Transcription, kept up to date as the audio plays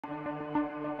Bruce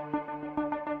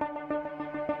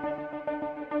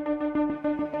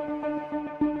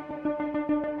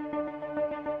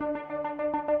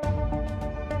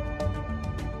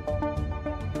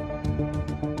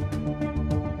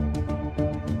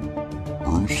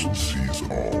sees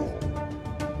it all.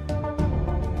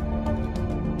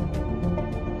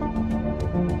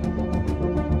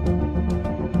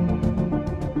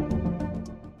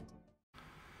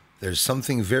 There's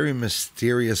something very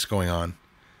mysterious going on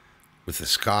with the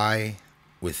sky,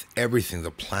 with everything,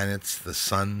 the planets, the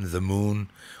sun, the moon.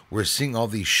 We're seeing all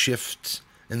these shifts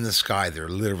in the sky. They're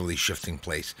literally shifting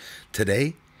place.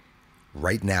 Today,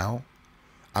 right now,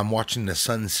 I'm watching the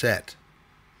sun set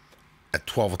at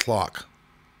 12 o'clock.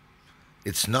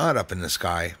 It's not up in the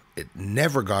sky. It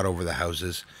never got over the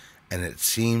houses, and it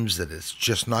seems that it's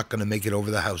just not going to make it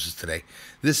over the houses today.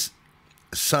 This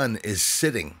sun is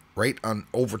sitting right on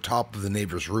over top of the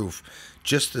neighbor's roof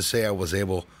just to say I was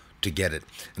able to get it.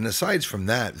 And aside from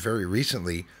that, very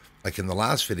recently, like in the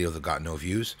last video that got no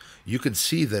views, you could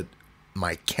see that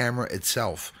my camera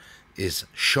itself is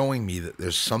showing me that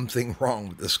there's something wrong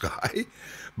with the sky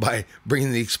by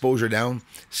bringing the exposure down,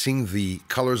 seeing the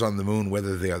colors on the moon,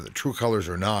 whether they are the true colors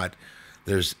or not.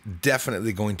 There's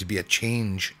definitely going to be a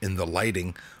change in the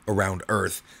lighting around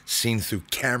Earth, seen through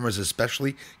cameras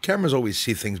especially. Cameras always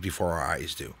see things before our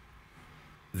eyes do.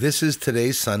 This is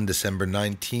today's sun, December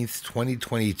 19th,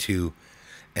 2022,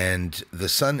 and the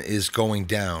sun is going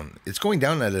down. It's going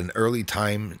down at an early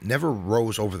time, never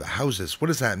rose over the houses. What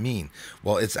does that mean?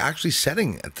 Well, it's actually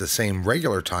setting at the same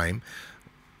regular time,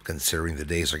 considering the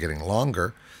days are getting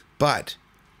longer, but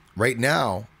right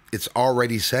now it's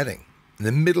already setting in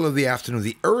the middle of the afternoon,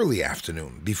 the early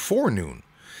afternoon, before noon,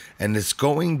 and it's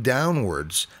going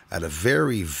downwards at a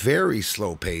very, very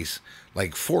slow pace,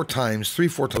 like 4 times,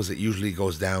 3-4 times it usually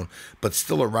goes down, but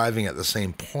still arriving at the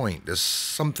same point. There's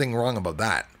something wrong about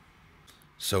that.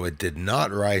 So it did not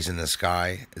rise in the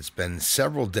sky. It's been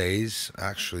several days,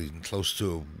 actually close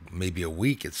to maybe a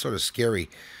week. It's sort of scary.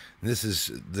 This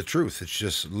is the truth. It's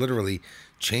just literally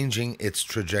changing its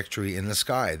trajectory in the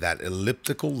sky. That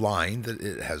elliptical line that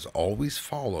it has always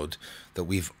followed, that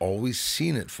we've always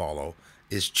seen it follow,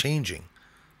 is changing.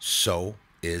 So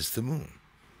is the moon.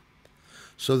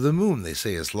 So the moon, they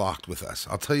say, is locked with us.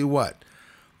 I'll tell you what,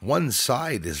 one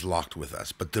side is locked with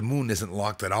us, but the moon isn't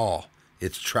locked at all.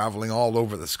 It's traveling all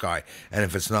over the sky. And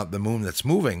if it's not the moon that's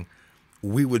moving,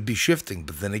 we would be shifting.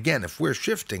 But then again, if we're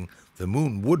shifting, the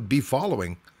moon would be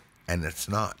following, and it's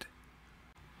not.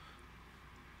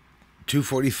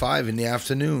 2:45 in the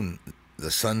afternoon, the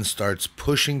sun starts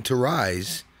pushing to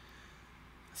rise.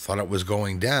 Thought it was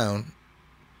going down.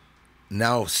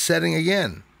 Now setting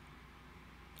again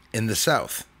in the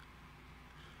south.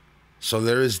 So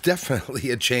there is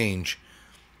definitely a change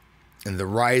in the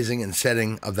rising and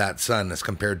setting of that sun as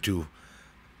compared to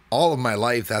all of my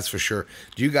life, that's for sure.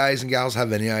 Do you guys and gals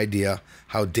have any idea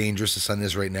how dangerous the sun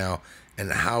is right now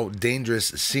and how dangerous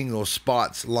seeing those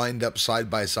spots lined up side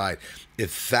by side?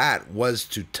 If that was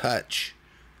to touch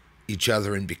each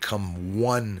other and become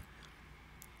one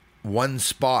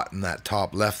spot in that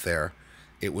top left there,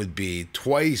 it would be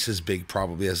twice as big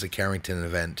probably as the Carrington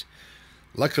event.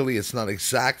 Luckily, it's not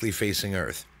exactly facing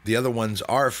Earth. The other ones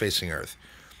are facing Earth.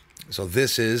 So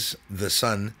this is the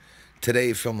sun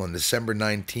today, filmed on December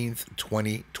 19th,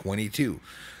 2022.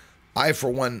 I, for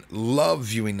one, love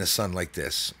viewing the sun like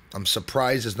this. I'm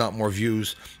surprised there's not more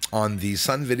views on the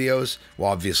sun videos. Well,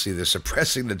 obviously, they're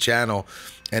suppressing the channel.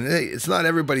 And it's not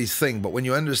everybody's thing, but when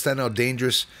you understand how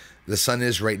dangerous the sun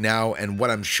is right now and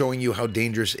what I'm showing you how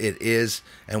dangerous it is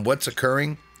and what's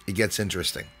occurring, it gets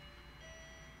interesting.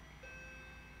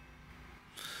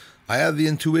 I have the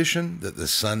intuition that the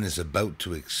sun is about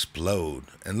to explode.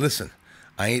 And listen,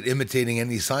 I ain't imitating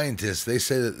any scientists. They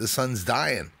say that the sun's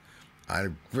dying. I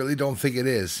really don't think it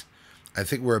is. I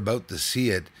think we're about to see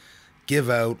it give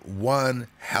out one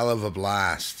hell of a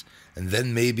blast. And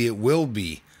then maybe it will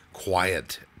be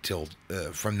quiet till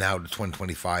from now to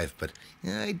 2025. But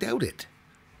yeah, I doubt it.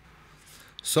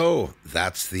 So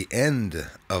that's the end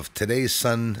of today's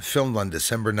sun, filmed on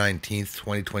December 19th,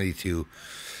 2022.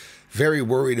 Very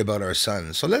worried about our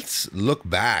sun. So let's look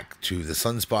back to the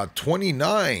sunspot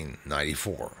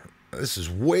 2994. This is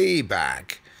way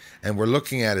back. And we're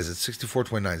looking at, is it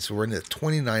 6429? So we're in the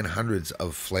 2900s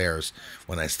of flares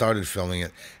when I started filming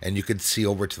it. And you could see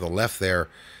over to the left there,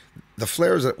 the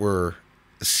flares that we're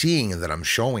seeing and that I'm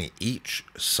showing each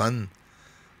sun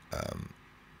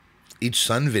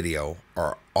video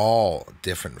are all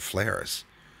different flares.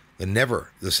 They're never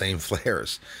the same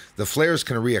flares. The flares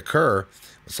can reoccur.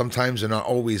 Sometimes they're not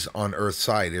always on Earth's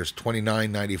side. There's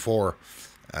 2994.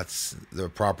 That's the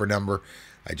proper number.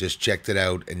 I just checked it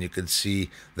out, and you can see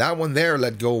that one there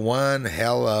let go one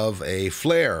hell of a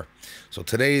flare. So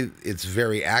today it's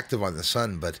very active on the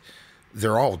sun, but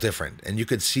they're all different. And you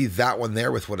could see that one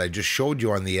there with what I just showed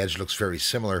you on the edge looks very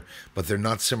similar, but they're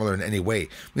not similar in any way. You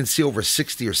can see over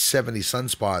 60 or 70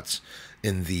 sunspots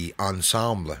in the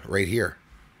ensemble right here.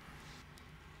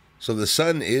 So the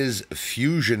sun is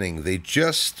fusioning. They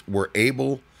just were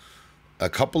able, a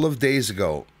couple of days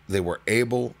ago, they were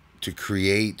able to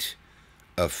create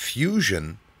a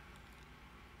fusion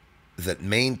that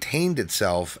maintained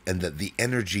itself and that the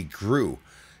energy grew.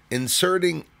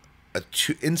 Inserting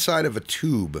inside of a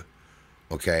tube,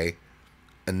 okay,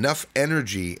 enough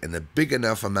energy and a big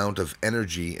enough amount of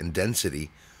energy and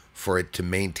density for it to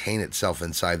maintain itself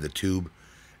inside the tube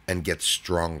and get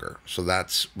stronger. So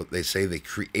that's what they say. They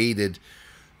created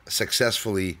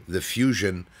successfully the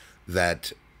fusion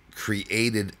that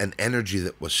created an energy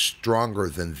that was stronger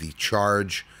than the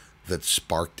charge that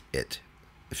sparked it,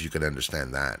 if you can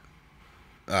understand that.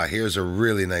 Here's a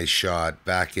really nice shot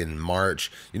back in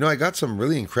March. You know, I got some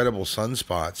really incredible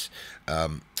sunspots.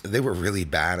 They were really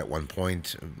bad at one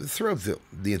point throughout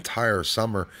the entire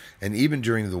summer and even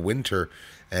during the winter.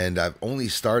 And I've only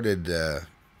started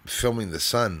filming the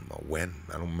sun. Well, when?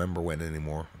 I don't remember when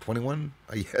anymore. 21,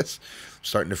 I guess. I'm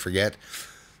starting to forget.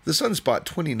 The sunspot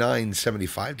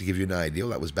 2975, to give you an idea.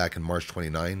 That was back in March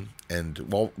 29. And,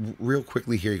 well, real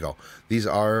quickly, here you go. These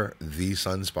are the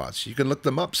sunspots. You can look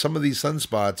them up. Some of these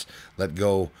sunspots let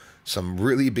go some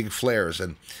really big flares.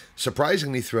 And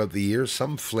surprisingly, throughout the years,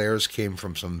 some flares came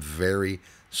from some very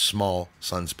small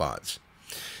sunspots.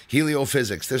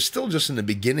 Heliophysics. They're still just in the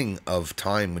beginning of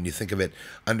time when you think of it,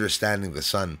 understanding the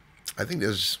sun. I think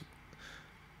it's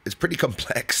pretty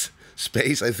complex.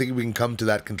 Space, I think we can come to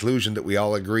that conclusion that we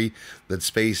all agree that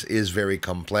space is very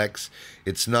complex.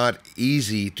 It's not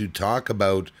easy to talk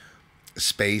about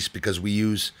space because we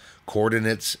use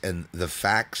coordinates and the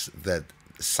facts that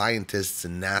scientists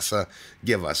and NASA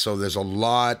give us. So there's a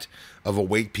lot of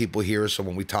awake people here. So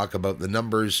when we talk about the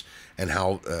numbers and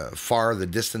how far the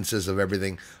distances of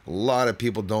everything, a lot of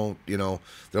people don't, you know,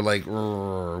 they're like,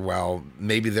 well,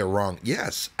 maybe they're wrong.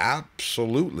 Yes,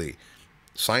 absolutely.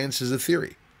 Science is a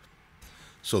theory.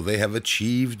 So they have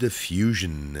achieved a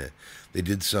fusion. They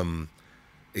did some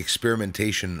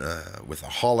experimentation with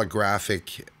a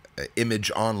holographic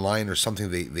image online or something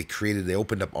they created. They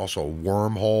opened up also a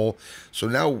wormhole. So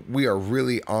now we are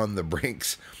really on the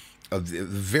brinks of the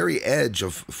very edge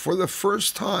of, for the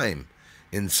first time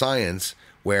in science,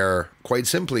 where quite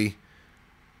simply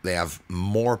they have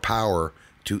more power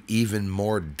to even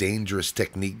more dangerous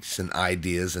techniques and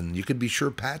ideas. And you can be sure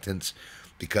patents,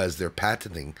 because they're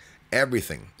patenting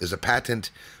everything. There's a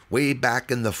patent way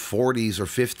back in the 40s or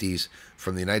 50s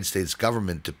from the United States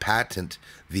government to patent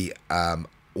the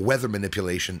weather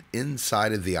manipulation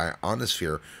inside of the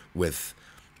ionosphere with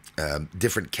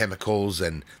different chemicals.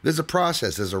 And there's a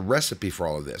process, there's a recipe for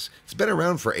all of this. It's been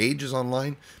around for ages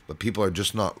online, but people are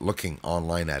just not looking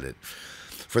online at it.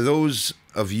 For those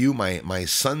of you, my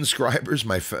sunscribers,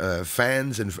 my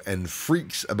fans and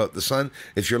freaks about the sun,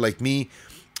 if you're like me,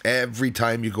 every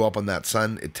time you go up on that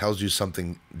sun, it tells you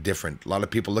something different. A lot of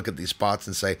people look at these spots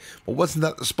and say, well, wasn't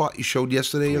that the spot you showed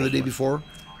yesterday or the day before?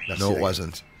 No, it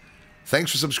wasn't. Thanks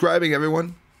for subscribing,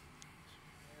 everyone.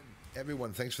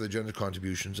 Everyone, thanks for the generous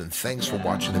contributions, and thanks for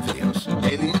watching the videos.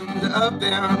 Aliens up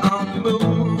there on the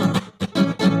moon.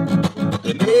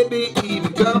 They may be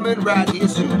even coming right here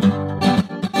soon.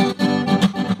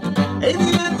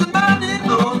 Aliens are landing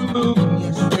on the moon.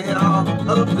 Yes, they are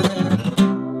up there.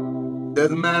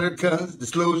 Doesn't matter, cause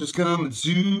disclosure's coming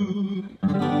soon.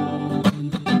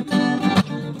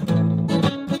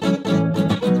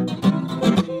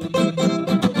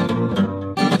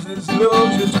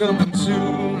 Disclosure's coming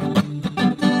soon.